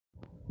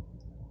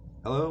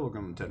Hello,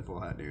 welcome to Tinfoil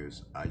Hat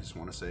News. I just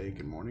want to say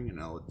good morning and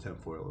hello to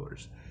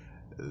tinfoilers.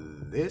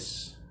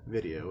 This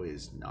video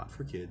is not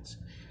for kids,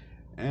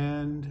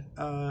 and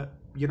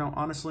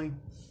honestly,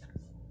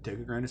 take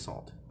a grain of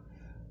salt.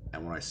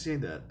 And when I say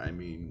that, I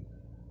mean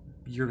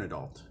you're an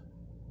adult.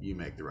 You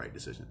make the right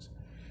decisions.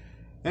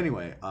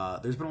 Anyway,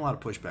 there's been a lot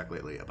of pushback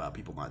lately about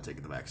people not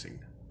taking the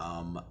vaccine.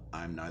 I'm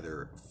not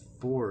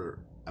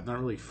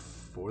really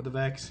for the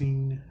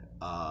vaccine.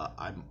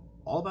 I'm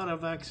all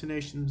about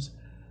vaccinations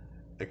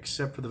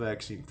except for the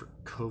vaccine for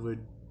COVID.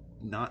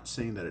 Not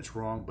saying that it's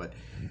wrong, but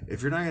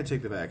if you're not going to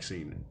take the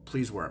vaccine,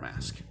 please wear a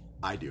mask.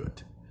 I do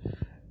it.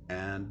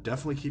 And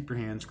definitely keep your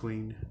hands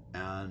clean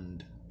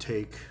and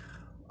take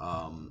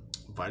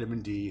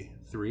vitamin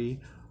D3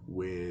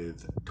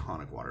 with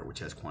tonic water, which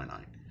has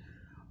quinine.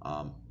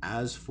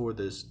 As for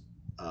this,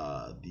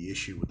 the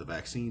issue with the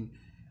vaccine,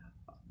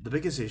 the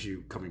biggest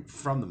issue coming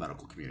from the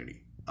medical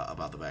community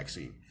about the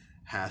vaccine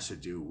has to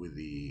do with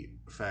the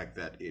fact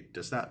that it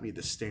does not meet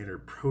the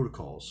standard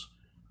protocols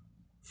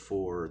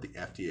for the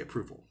FDA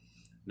approval.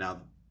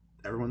 Now,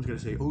 everyone's going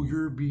to say, oh,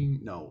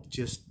 no,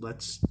 just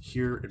let's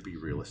hear and be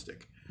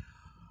realistic.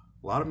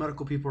 A lot of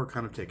medical people are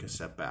kind of taking a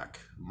step back.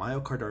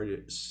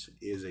 Myocarditis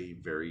is a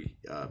very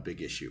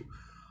big issue.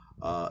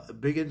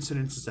 Big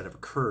incidences that have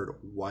occurred,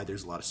 why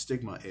there's a lot of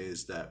stigma,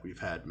 is that we've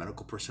had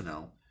medical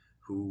personnel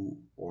who,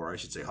 or I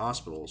should say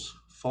hospitals,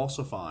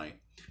 falsify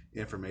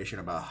information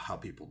about how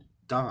people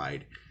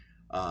died,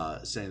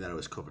 saying that it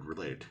was COVID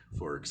related.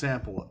 For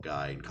example, a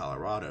guy in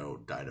Colorado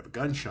died of a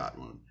gunshot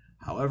wound.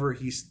 However,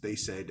 they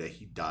said that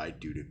he died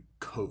due to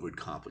COVID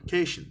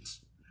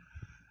complications.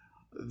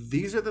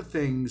 These are the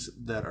things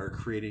that are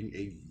creating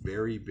a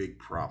very big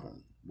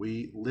problem.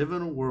 We live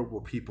in a world where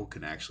people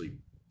can actually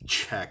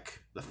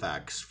check the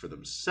facts for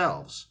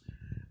themselves,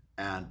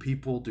 and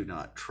people do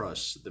not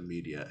trust the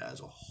media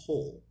as a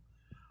whole.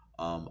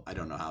 I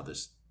don't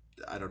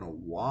know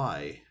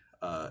why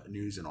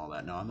news and all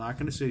that. No, I'm not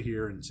going to sit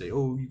here and say,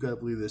 oh, you got to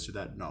believe this or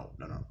that. No.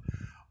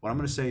 What I'm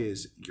going to say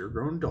is you're a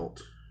grown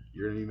adult.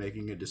 You're going to be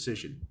making a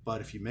decision. But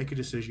if you make a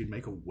decision,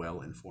 make a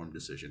well-informed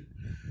decision.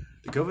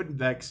 The COVID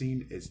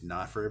vaccine is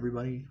not for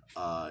everybody.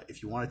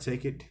 If you want to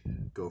take it,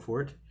 go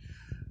for it.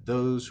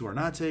 Those who are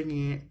not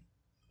taking it,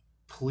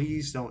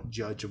 please don't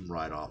judge them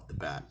right off the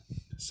bat.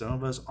 Some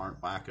of us aren't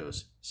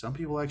wackos. Some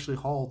people actually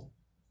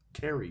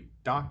carry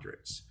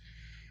doctorates.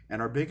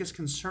 And our biggest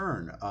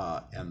concern,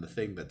 and the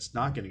thing that's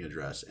not getting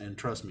addressed, and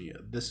trust me,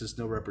 this is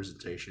no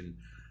representation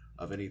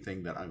of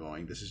anything that I'm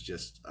going, this is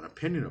just an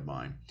opinion of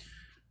mine,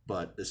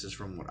 but this is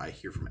from what I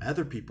hear from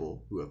other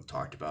people who have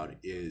talked about,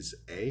 is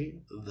A,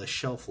 the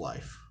shelf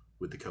life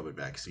with the COVID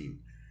vaccine,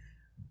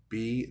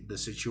 B, the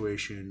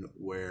situation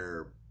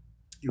where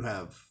you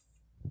have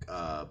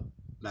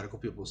medical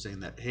people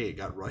saying that, hey, it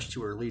got rushed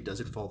too early, it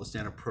doesn't follow the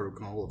standard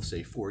protocol of,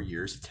 say, 4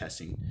 years of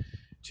testing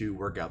to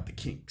work out the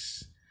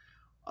kinks.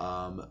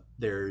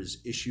 There's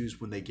issues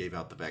when they gave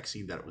out the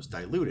vaccine that it was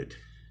diluted.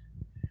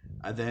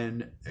 And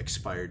then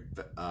expired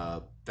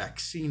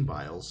vaccine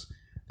vials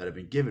that have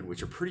been given,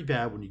 which are pretty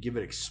bad. When you give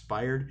it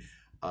expired,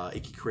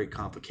 it can create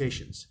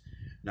complications.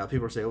 Now,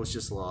 people are saying, oh, it's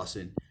just a loss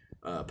in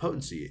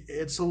potency.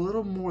 It's a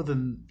little more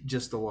than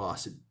just a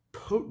loss in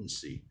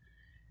potency.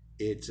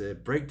 It's a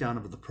breakdown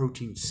of the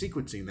protein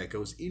sequencing that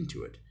goes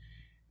into it.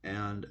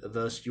 And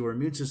thus, your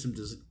immune system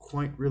doesn't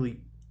quite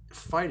really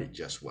fight it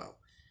just well.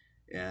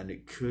 And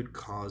it could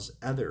cause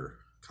other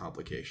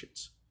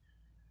complications.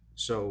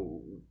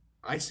 So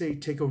I say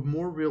take a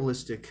more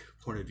realistic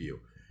point of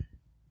view.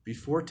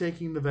 Before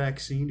taking the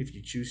vaccine, if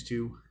you choose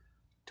to,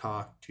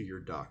 talk to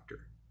your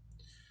doctor.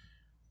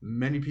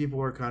 Many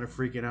people are kind of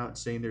freaking out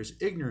saying there's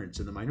ignorance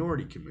in the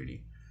minority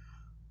community.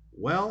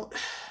 Well,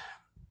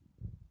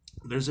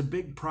 there's a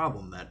big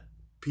problem that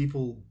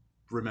people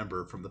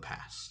remember from the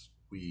past.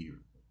 We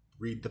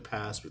read the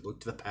past, we look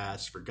to the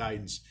past for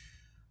guidance,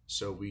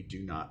 so we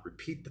do not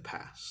repeat the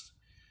past.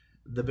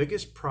 The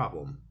biggest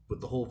problem with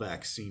the whole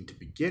vaccine to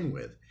begin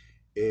with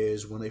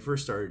is when they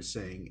first started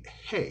saying,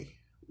 hey,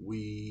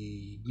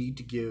 we need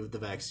to give the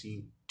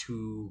vaccine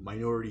to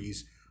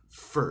minorities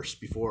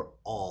first before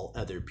all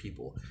other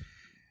people.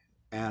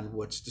 And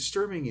what's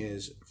disturbing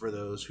is for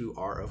those who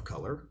are of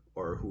color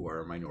or who are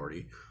a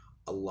minority,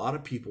 a lot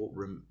of people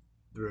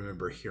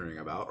remember hearing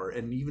about,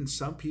 and even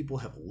some people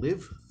have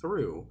lived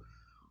through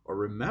or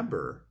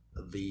remember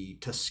the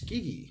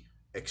Tuskegee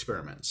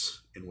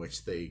experiments in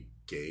which they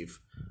gave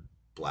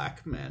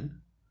black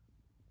men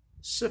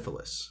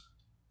syphilis,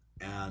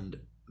 and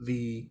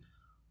the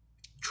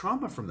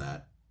trauma from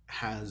that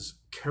has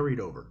carried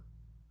over.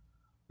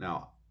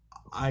 Now,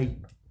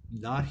 I'm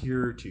not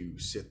here to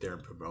sit there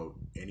and promote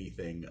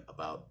anything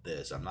about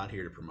this. I'm not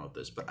here to promote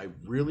this, but I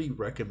really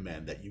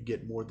recommend that you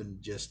get more than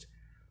just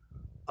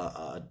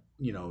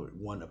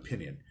one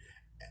opinion.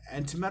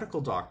 And to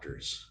medical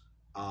doctors,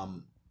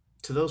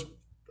 to those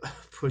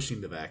pushing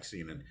the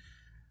vaccine, and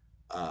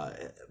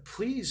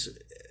please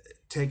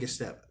take a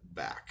step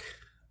back.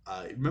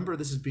 Remember,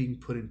 this is being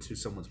put into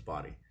someone's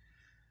body.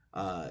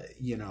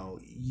 You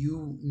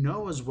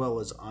know as well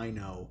as I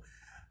know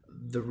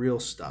the real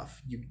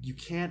stuff. You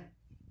can't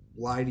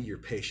lie to your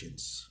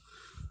patients.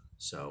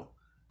 So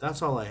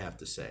that's all I have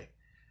to say.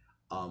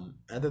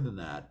 Other than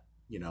that,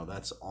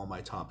 that's all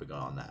my topic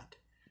on that.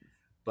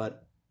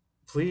 But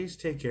please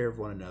take care of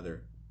one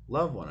another,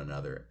 love one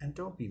another, and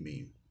don't be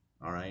mean.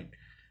 All right.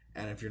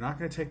 And if you're not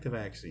going to take the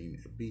vaccine,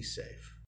 be safe.